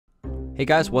Hey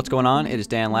guys, what's going on? It is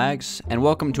Dan Lags, and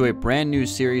welcome to a brand new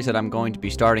series that I'm going to be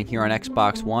starting here on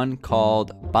Xbox One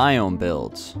called Biome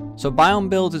Builds. So Biome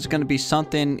Builds is going to be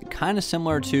something kind of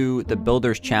similar to the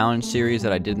Builders Challenge series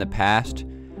that I did in the past,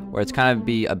 where it's kind of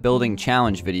be a building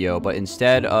challenge video, but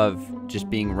instead of just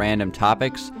being random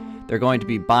topics, they're going to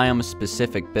be biome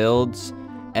specific builds.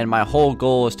 And my whole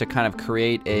goal is to kind of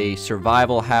create a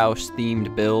survival house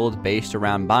themed build based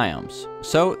around biomes.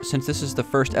 So, since this is the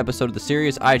first episode of the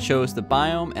series, I chose the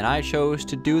biome and I chose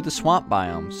to do the swamp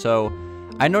biome. So,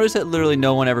 I noticed that literally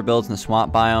no one ever builds in the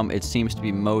swamp biome. It seems to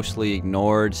be mostly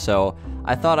ignored. So,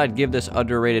 I thought I'd give this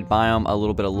underrated biome a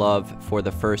little bit of love for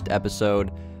the first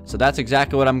episode. So that's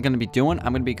exactly what I'm going to be doing.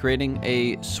 I'm going to be creating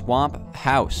a swamp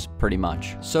house, pretty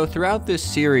much. So throughout this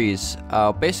series,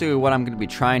 basically what I'm going to be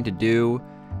trying to do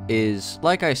is,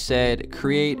 like I said,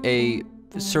 create a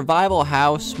survival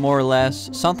house, more or less,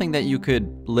 something that you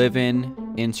could live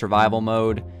in survival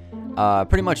mode,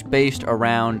 pretty much based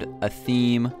around a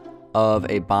theme of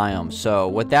a biome. So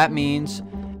what that means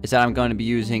is that I'm going to be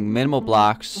using minimal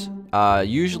blocks.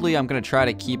 Usually I'm going to try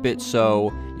to keep it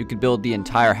so you could build the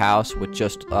entire house with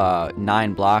just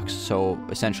 9 blocks, so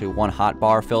essentially 1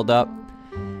 hotbar filled up.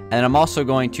 And I'm also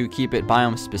going to keep it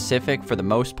biome specific for the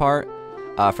most part.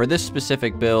 For this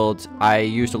specific build, I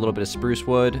used a little bit of spruce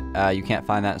wood. You can't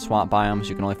find that in swamp biomes.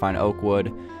 You can only find oak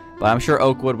wood. But I'm sure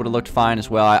oak wood would have looked fine as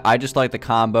well. I just like the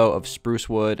combo of spruce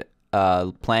wood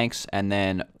planks and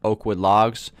then oak wood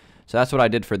logs. So that's what I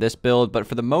did for this build. But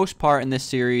for the most part in this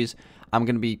series, I'm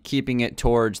going to be keeping it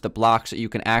towards the blocks that you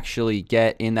can actually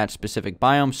get in that specific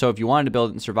biome. So if you wanted to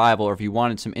build it in survival, or if you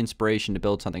wanted some inspiration to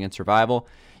build something in survival,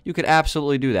 you could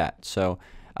absolutely do that. So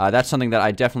that's something that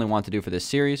I definitely want to do for this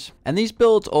series. And these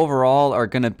builds overall are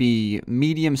going to be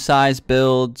medium-sized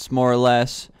builds, more or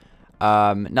less.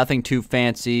 Nothing too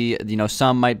fancy. You know,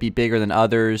 some might be bigger than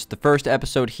others. The first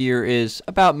episode here is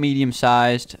about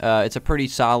medium-sized. It's a pretty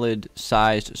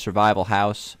solid-sized survival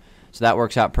house, so that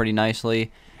works out pretty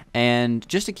nicely. And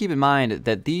just to keep in mind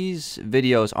that these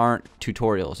videos aren't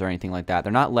tutorials or anything like that.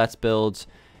 They're not Let's Builds.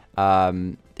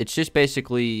 It's just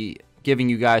basically giving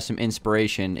you guys some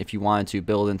inspiration if you wanted to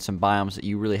build in some biomes that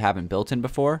you really haven't built in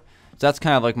before. So that's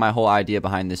kind of like my whole idea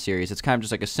behind this series. It's kind of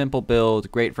just like a simple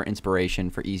build, great for inspiration,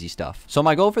 for easy stuff. So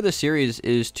my goal for this series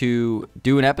is to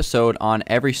do an episode on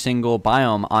every single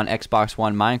biome on Xbox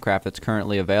One Minecraft that's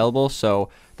currently available. So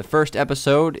the first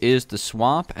episode is the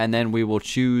swamp, and then we will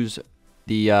choose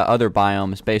the other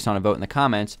biomes based on a vote in the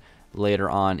comments later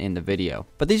on in the video.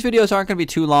 But these videos aren't going to be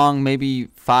too long, maybe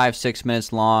 5-6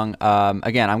 minutes long.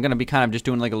 Again, I'm going to be kind of just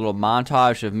doing like a little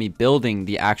montage of me building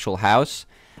the actual house,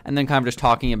 and then kind of just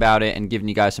talking about it and giving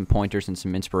you guys some pointers and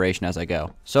some inspiration as I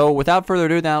go. So without further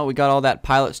ado, now that we got all that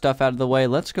pilot stuff out of the way,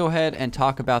 let's go ahead and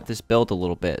talk about this build a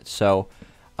little bit. So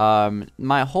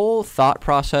my whole thought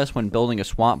process when building a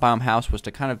swamp biome house was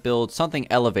to kind of build something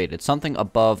elevated, something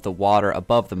above the water,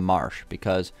 above the marsh,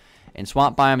 because in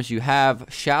swamp biomes you have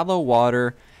shallow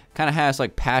water, kind of has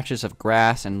like patches of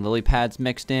grass and lily pads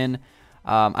mixed in.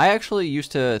 I actually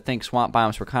used to think swamp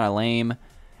biomes were kind of lame,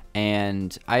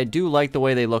 and I do like the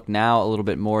way they look now a little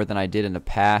bit more than I did in the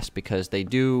past, because they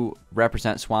do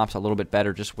represent swamps a little bit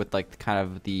better, just with like kind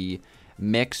of the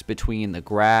mix between the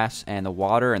grass and the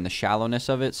water and the shallowness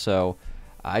of it. So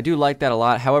I do like that a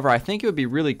lot. However, I think it would be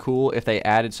really cool if they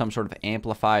added some sort of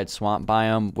amplified swamp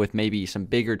biome with maybe some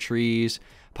bigger trees,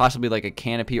 possibly like a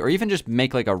canopy, or even just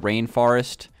make like a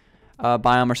rainforest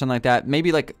biome or something like that.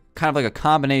 Maybe like kind of like a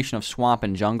combination of swamp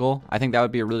and jungle. I think that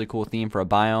would be a really cool theme for a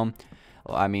biome.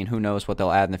 Well, I mean, who knows what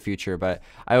they'll add in the future, but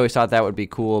I always thought that would be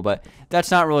cool. But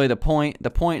that's not really the point. The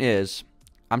point is,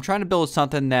 I'm trying to build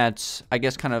something that's, I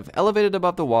guess, kind of elevated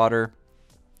above the water,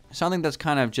 something that's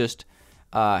kind of just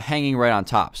hanging right on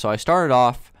top. So I started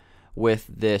off with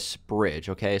this bridge,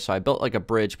 okay? So I built like a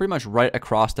bridge pretty much right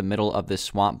across the middle of this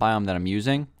swamp biome that I'm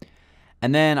using.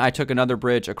 And then I took another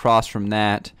bridge across from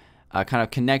that, kind of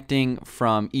connecting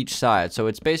from each side. So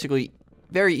it's basically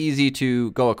very easy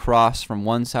to go across from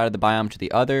one side of the biome to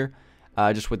the other,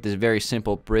 just with this very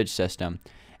simple bridge system.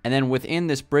 And then within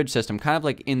this bridge system, kind of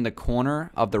like in the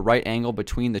corner of the right angle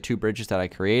between the 2 bridges that I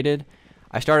created,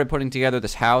 I started putting together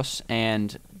this house,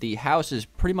 and the house is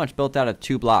pretty much built out of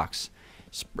 2 blocks.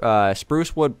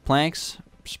 Spruce wood planks,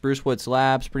 spruce wood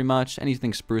slabs, pretty much,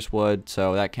 anything spruce wood,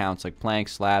 so that counts, like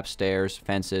planks, slabs, stairs,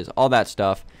 fences, all that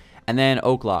stuff. And then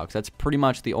oak logs. That's pretty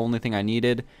much the only thing I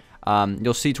needed.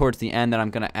 You'll see towards the end that I'm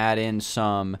going to add in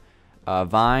some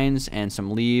vines and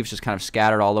some leaves just kind of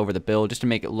scattered all over the build, just to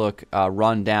make it look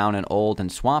run down and old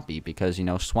and swampy, because, you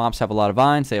know, swamps have a lot of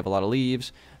vines, they have a lot of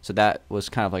leaves, so that was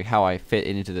kind of like how I fit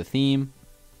it into the theme.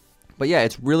 But yeah,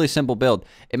 it's really simple build.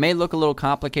 It may look a little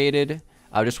complicated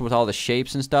just with all the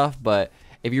shapes and stuff, but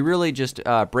if you really just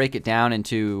break it down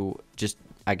into just,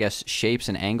 I guess, shapes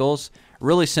and angles,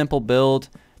 really simple build.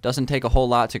 Doesn't take a whole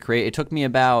lot to create. It took me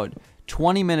about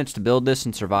 20 minutes to build this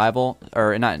in survival,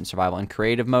 or not in survival, in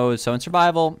creative mode. So in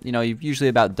survival, you know, you've usually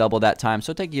about double that time.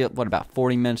 So it'll take you, what, about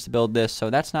 40 minutes to build this.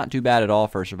 So that's not too bad at all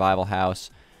for a survival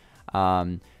house.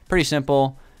 Pretty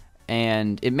simple.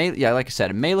 And it may, yeah, like I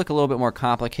said, it may look a little bit more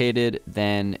complicated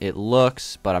than it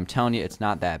looks, but I'm telling you, it's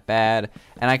not that bad.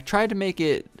 And I tried to make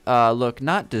it look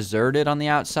not deserted on the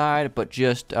outside, but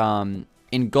just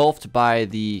engulfed by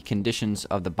the conditions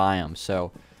of the biome.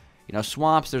 So, you know,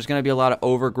 swamps, there's going to be a lot of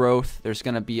overgrowth. There's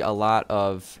going to be a lot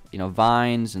of, you know,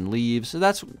 vines and leaves. So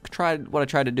that's what I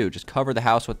tried to do. Just cover the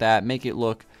house with that, make it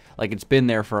look like it's been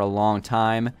there for a long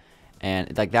time.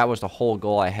 And like that was the whole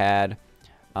goal I had.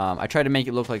 I tried to make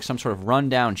it look like some sort of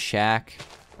rundown shack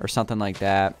or something like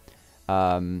that.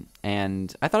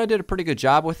 And I thought I did a pretty good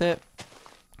job with it.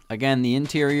 Again, the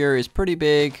interior is pretty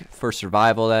big for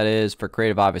survival, that is. For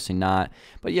creative, obviously not.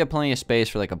 But you have plenty of space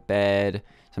for like a bed,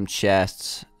 some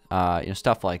chests, you know,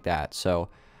 stuff like that. So,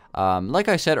 like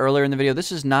I said earlier in the video,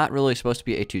 this is not really supposed to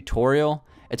be a tutorial.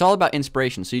 It's all about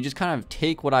inspiration. So you just kind of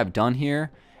take what I've done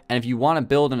here, and if you want to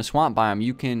build in a swamp biome,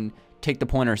 you can take the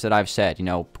pointers that I've said. You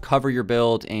know, cover your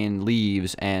build in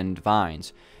leaves and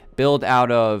vines. Build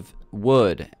out of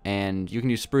wood, and you can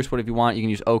use spruce wood if you want. You can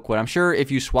use oak wood. I'm sure if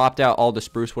you swapped out all the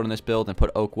spruce wood in this build and put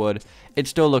oak wood, it'd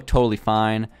still look totally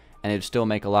fine, and it'd still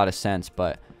make a lot of sense.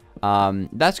 But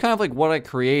that's kind of like what I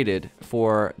created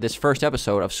for this first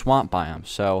episode of Swamp Biome.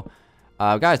 So,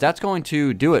 guys, that's going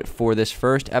to do it for this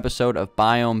first episode of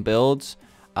Biome Builds.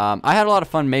 I had a lot of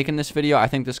fun making this video. I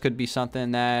think this could be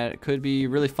something that could be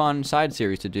really fun side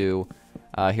series to do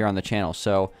here on the channel.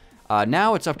 So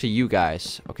now it's up to you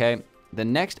guys, okay? The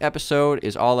next episode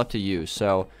is all up to you.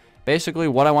 So basically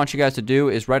what I want you guys to do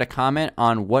is write a comment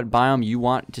on what biome you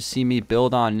want to see me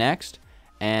build on next,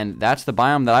 and that's the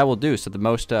biome that I will do. So the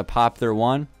most popular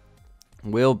one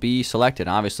will be selected.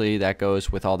 Obviously that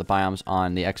goes with all the biomes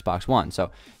on the Xbox One. So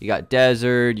you got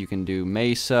desert, you can do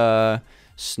mesa,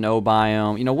 snow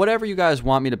biome, you know, whatever you guys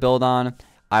want me to build on,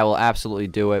 I will absolutely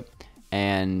do it.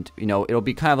 And, you know, it'll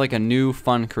be kind of like a new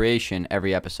fun creation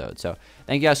every episode. So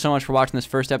thank you guys so much for watching this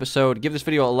first episode. Give this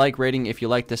video a like rating if you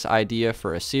like this idea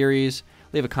for a series.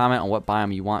 Leave a comment on what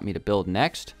biome you want me to build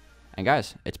next. And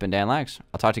guys, it's been Dan Lags.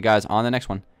 I'll talk to you guys on the next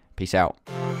one. Peace out.